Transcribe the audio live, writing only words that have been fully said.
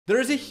There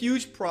is a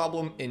huge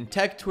problem in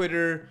tech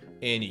Twitter,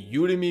 in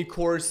Udemy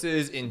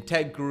courses, in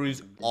tech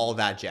gurus, all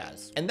that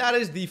jazz. And that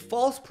is the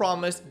false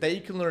promise that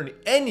you can learn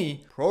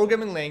any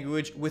programming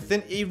language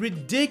within a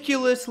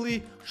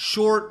ridiculously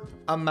short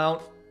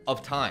amount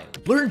of time.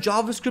 Learn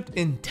JavaScript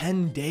in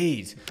 10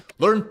 days.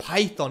 Learn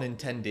Python in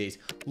 10 days.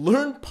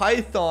 Learn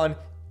Python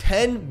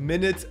 10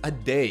 minutes a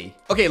day.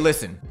 Okay,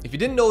 listen, if you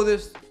didn't know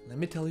this, let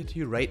me tell it to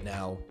you right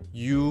now,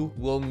 you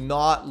will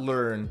not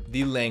learn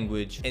the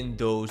language in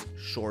those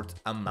short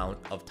amount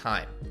of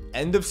time.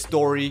 End of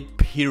story,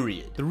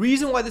 period. The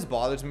reason why this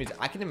bothers me is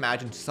I can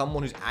imagine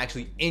someone who's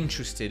actually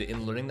interested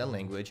in learning that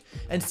language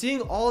and seeing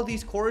all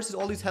these courses,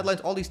 all these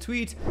headlines, all these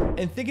tweets,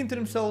 and thinking to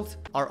themselves,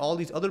 are all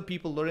these other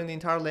people learning the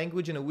entire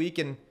language in a week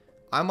and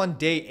I'm on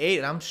day 8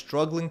 and I'm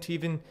struggling to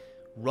even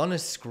run a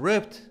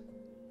script?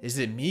 Is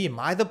it me? Am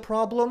I the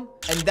problem?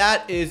 And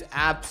that is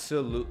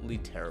absolutely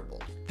terrible.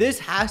 This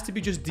has to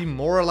be just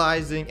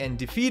demoralizing and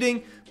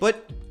defeating,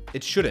 but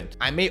it shouldn't.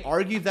 I may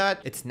argue that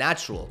it's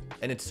natural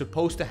and it's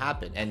supposed to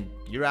happen and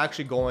you're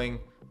actually going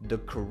the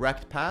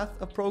correct path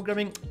of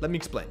programming. Let me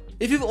explain.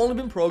 If you've only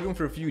been programming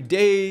for a few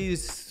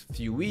days,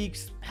 few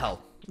weeks,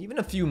 hell, even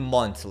a few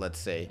months, let's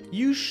say,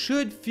 you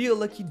should feel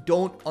like you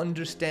don't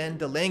understand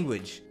the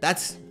language.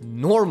 That's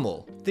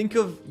normal. Think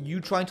of you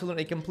trying to learn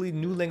a complete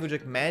new language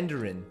like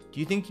Mandarin. Do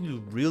you think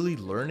you really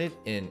learn it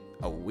in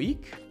a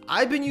week?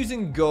 I've been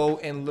using Go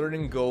and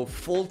learning Go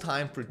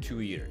full-time for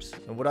 2 years.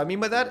 And what I mean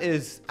by that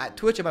is at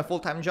Twitch, at my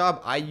full-time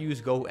job, I use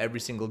Go every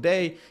single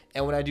day.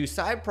 And when I do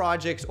side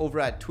projects over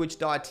at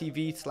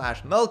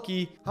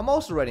twitch.tv/Melky, I'm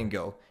also writing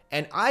Go.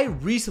 And I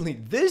recently,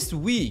 this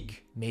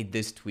week, made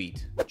this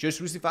tweet. Just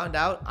recently found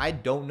out I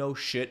don't know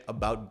shit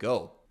about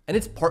Go. And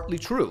it's partly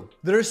true.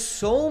 There are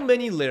so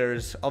many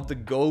layers of the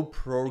Go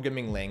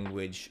programming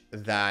language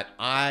that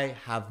I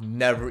have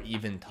never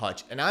even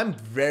touched. And I'm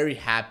very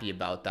happy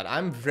about that.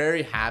 I'm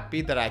very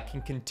happy that I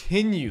can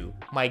continue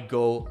my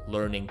Go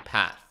learning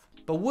path.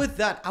 But with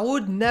that, I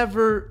would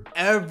never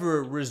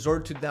ever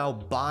resort to now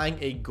buying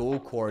a Go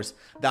course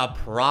that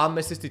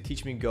promises to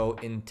teach me Go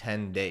in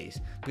 10 days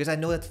because I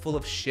know that's full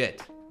of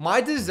shit.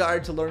 My desire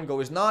to learn Go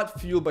is not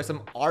fueled by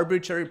some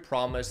arbitrary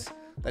promise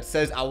that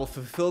says I will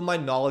fulfill my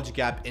knowledge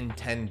gap in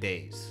 10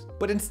 days.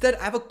 But instead,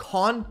 I have a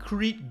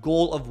concrete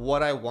goal of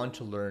what I want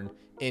to learn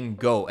in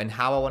Go and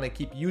how I want to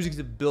keep using it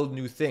to build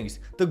new things.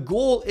 The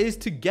goal is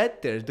to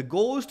get there. The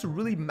goal is to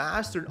really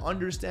master and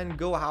understand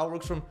Go, how it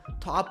works from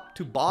top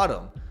to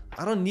bottom.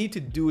 I don't need to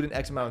do it in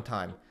X amount of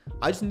time.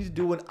 I just need to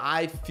do what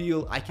I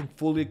feel I can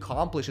fully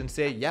accomplish and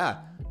say, yeah,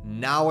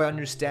 now I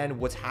understand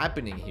what's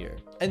happening here.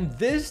 And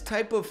this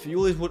type of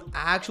fuel is what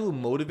actually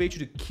motivates you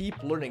to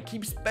keep learning,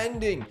 keep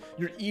spending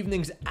your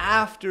evenings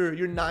after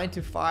your 9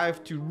 to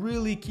 5 to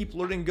really keep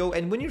learning Go.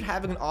 And when you're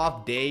having an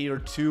off day or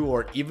two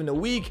or even a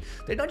week,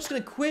 they're not just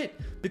gonna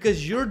quit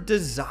because your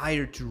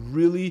desire to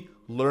really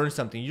learn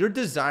something, your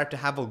desire to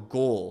have a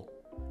goal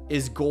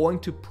is going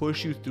to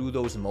push you through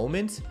those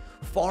moments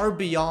far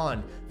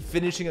beyond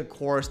finishing a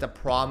course that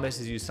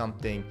promises you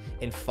something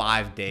in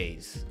 5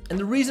 days. And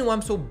the reason why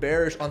I'm so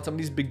bearish on some of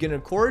these beginner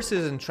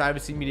courses and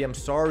Travesty Media, I'm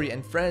sorry,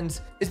 and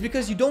friends, is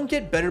because you don't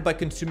get better by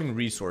consuming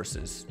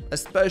resources,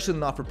 especially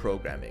not for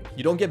programming.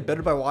 You don't get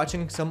better by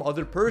watching some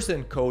other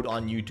person code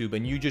on YouTube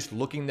and you just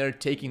looking there,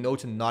 taking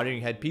notes and nodding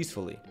your head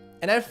peacefully.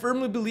 And I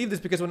firmly believe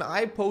this because when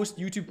I post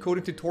YouTube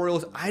coding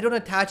tutorials, I don't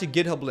attach a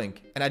GitHub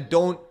link and I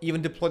don't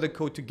even deploy the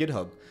code to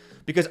GitHub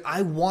because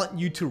I want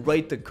you to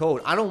write the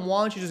code. I don't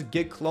want you to just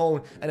git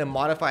clone and then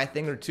modify a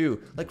thing or two.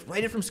 Like,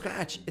 write it from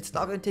scratch. It's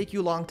not gonna take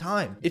you a long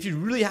time. If you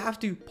really have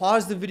to,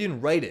 pause the video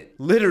and write it.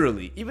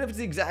 Literally, even if it's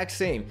the exact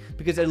same,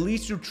 because at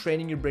least you're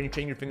training your brain, you're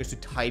training your fingers to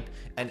type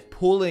and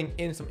pulling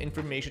in some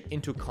information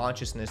into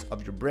consciousness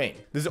of your brain.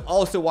 This is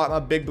also why I'm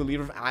a big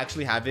believer of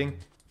actually having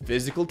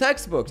physical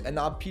textbooks and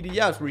not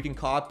PDFs where you can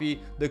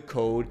copy the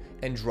code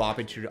and drop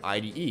it to your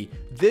IDE.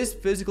 This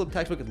physical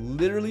textbook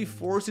literally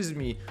forces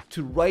me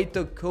to write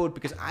the code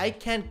because I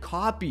can't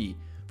copy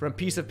from a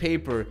piece of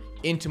paper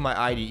into my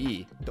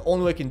IDE. The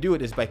only way I can do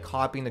it is by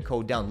copying the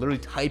code down, literally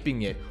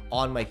typing it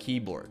on my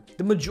keyboard.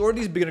 The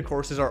majority of these beginner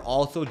courses are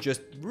also just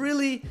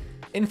really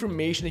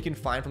information you can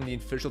find from the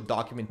official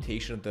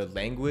documentation of the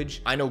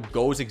language. I know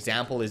Go's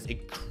example is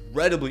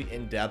incredibly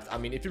in-depth. I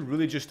mean, if you're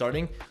really just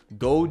starting,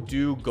 go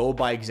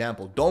by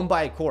example. Don't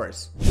buy a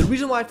course. The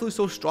reason why I feel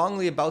so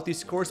strongly about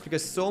these courses is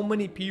because so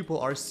many people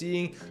are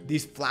seeing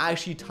these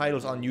flashy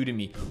titles on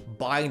Udemy,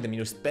 buying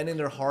them, spending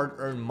their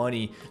hard-earned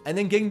money, and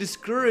then getting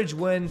discouraged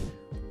when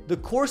the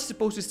course is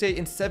supposed to say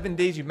in 7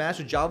 days you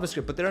master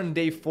JavaScript, but they're on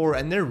day 4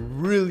 and they're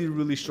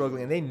really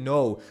struggling and they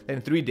know that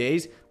in 3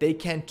 days they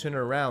can't turn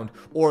around,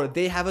 or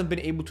they haven't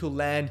been able to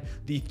land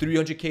the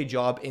 300K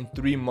job in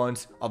 3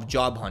 months of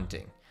job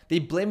hunting. They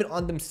blame it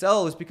on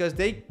themselves because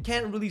they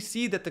can't really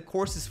see that the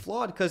course is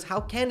flawed, because how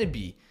can it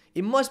be?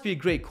 It must be a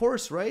great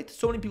course, right?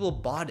 So many people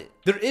bought it.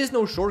 There is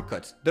no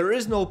shortcuts. There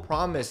is no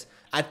promise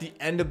at the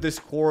end of this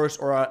course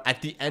or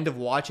at the end of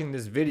watching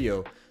this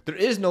video. There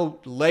is no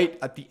light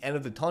at the end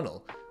of the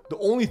tunnel. The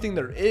only thing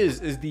there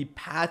is the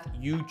path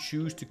you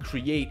choose to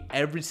create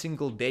every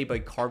single day by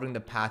carving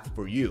the path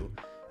for you.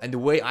 And the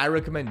way I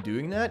recommend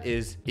doing that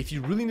is, if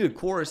you really need a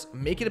course,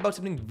 make it about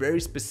something very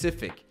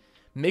specific.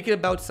 Make it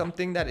about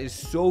something that is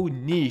so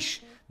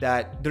niche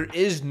that there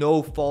is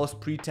no false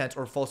pretense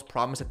or false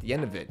promise at the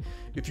end of it.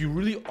 If you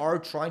really are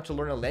trying to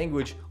learn a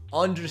language,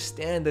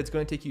 understand that it's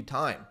going to take you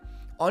time.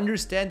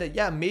 Understand that,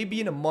 yeah, maybe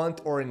in a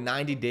month or in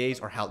 90 days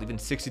or hell, even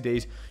 60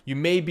 days, you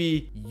may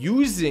be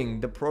using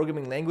the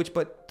programming language,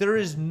 but there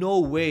is no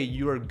way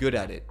you are good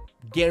at it.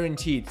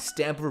 Guaranteed,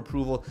 stamp of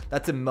approval.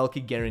 That's a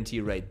Melky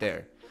guarantee right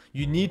there.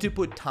 You need to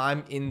put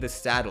time in the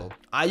saddle.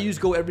 I use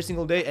Go every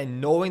single day,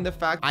 and knowing the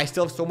fact I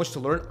still have so much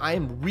to learn, I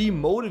am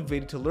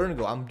re-motivated to learn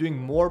Go. I'm doing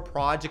more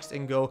projects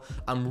in Go.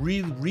 I'm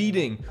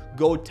rereading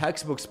Go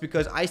textbooks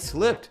because I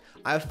slipped.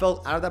 I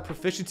felt out of that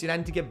proficiency and I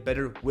need to get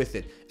better with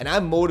it. And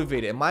I'm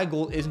motivated. And my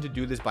goal isn't to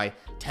do this by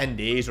 10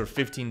 days or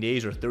 15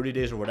 days or 30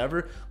 days or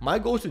whatever. My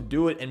goal is to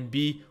do it and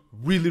be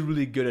really,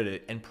 really good at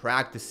it and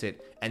practice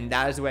it. And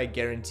that is the way I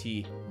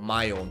guarantee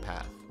my own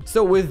path.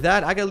 So with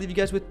that, I gotta leave you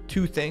guys with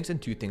two things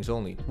and two things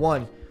only.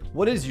 One,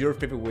 what is your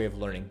favorite way of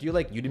learning? Do you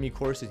like Udemy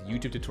courses,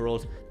 YouTube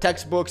tutorials,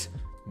 textbooks,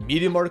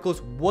 Medium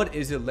articles? What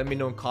is it? Let me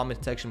know in the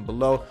comment section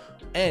below.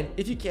 And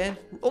if you can,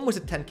 we're almost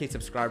at 10K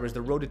subscribers.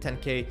 The road to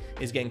 10K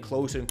is getting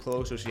closer and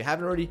closer. So if you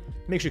haven't already,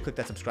 make sure you click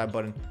that subscribe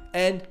button.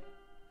 And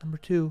number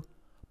two,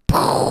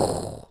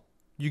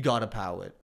 you gotta pow it.